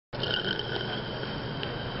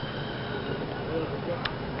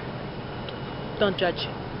don't judge.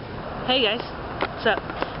 Hey guys, what's up?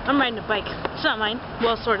 I'm riding a bike. It's not mine.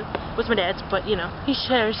 Well, sort of. It's my dad's, but you know, he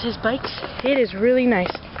shares his bikes. It is really nice.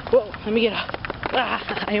 Whoa, let me get up. Ah,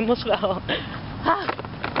 I almost fell. Ah.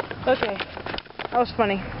 Okay, that was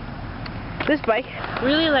funny. This bike,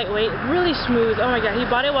 really lightweight, really smooth. Oh my god, he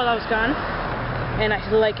bought it while I was gone, and I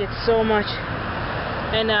like it so much.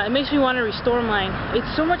 And it makes me want to restore mine. It's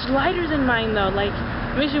so much lighter than mine though. Like,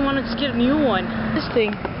 it makes me want to just get a new one. This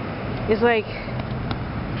thing is like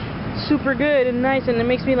super good and nice, and it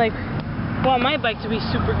makes me like want my bike to be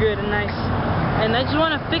super good and nice. And I just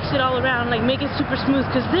want to fix it all around, like make it super smooth,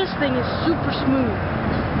 because this thing is super smooth.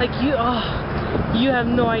 Like you have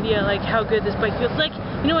no idea like how good this bike feels. Like,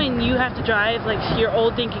 you know when you have to drive like your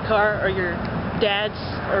old dinky car or your dad's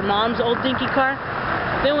or mom's old dinky car?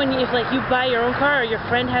 Then when if like you buy your own car or your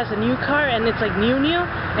friend has a new car and it's like new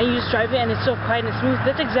and you just drive it and it's so quiet and smooth,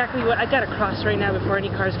 that's exactly what I gotta cross right now before any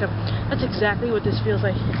cars come. That's exactly what this feels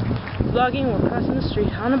like. Vlogging, we're crossing the street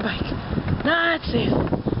on a bike. Not safe.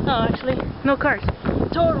 Oh, actually, no cars.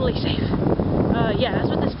 Totally safe. Yeah, that's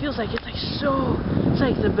what this feels like. It's like it's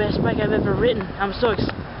like the best bike I've ever ridden. I'm so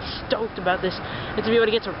stoked about this and to be able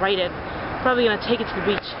to get to ride it. Probably gonna take it to the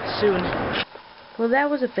beach soon. Well, that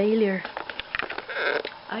was a failure.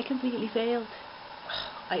 I completely failed.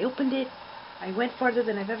 I opened it. I went farther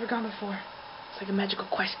than I've ever gone before. It's like a magical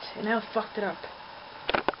quest, and now I fucked it up.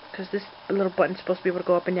 Because this little button's supposed to be able to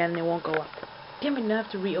go up and down, and it won't go up. Damn it, now I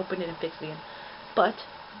have to reopen it and fix it again. But,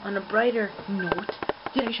 on a brighter note,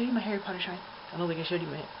 did I show you my Harry Potter shrine? I don't think I showed you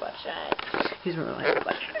my Harry Potter shrine. Here's my Harry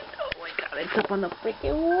Potter shrine. Oh my god, it's up on the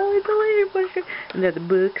freaking wall. It's a Harry Potter shrine. And there are the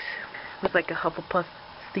books with like a Hufflepuff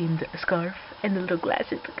themed scarf and the little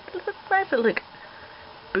glasses. Look at the little glasses. Look.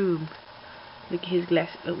 Boom. Look at his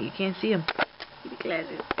glasses. Oh, you can't see him. Look at the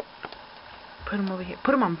glasses. Put him over here.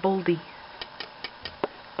 Put him on Boldy.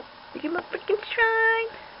 Look at my freaking shrine.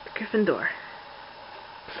 The Gryffindor.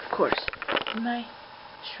 Of course. My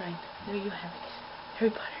shrine. There you have it.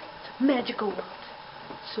 Harry Potter. It's a magical world.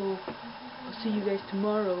 So, I'll see you guys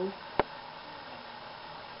tomorrow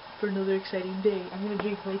for another exciting day. I'm gonna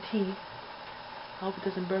drink my tea. I hope it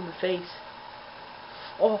doesn't burn my face.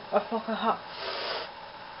 Oh, I fucking hot.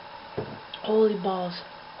 Holy balls.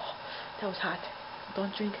 Oh, that was hot.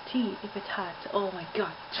 Don't drink tea if it's hot. Oh my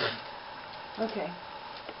god. Okay.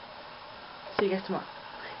 See you guys tomorrow.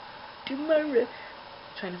 Tomorrow.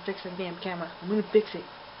 I'm trying to fix my damn camera. I'm gonna fix it.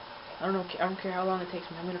 I don't care how long it takes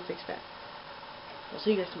me. I'm gonna fix that. I'll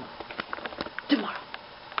see you guys tomorrow. Tomorrow.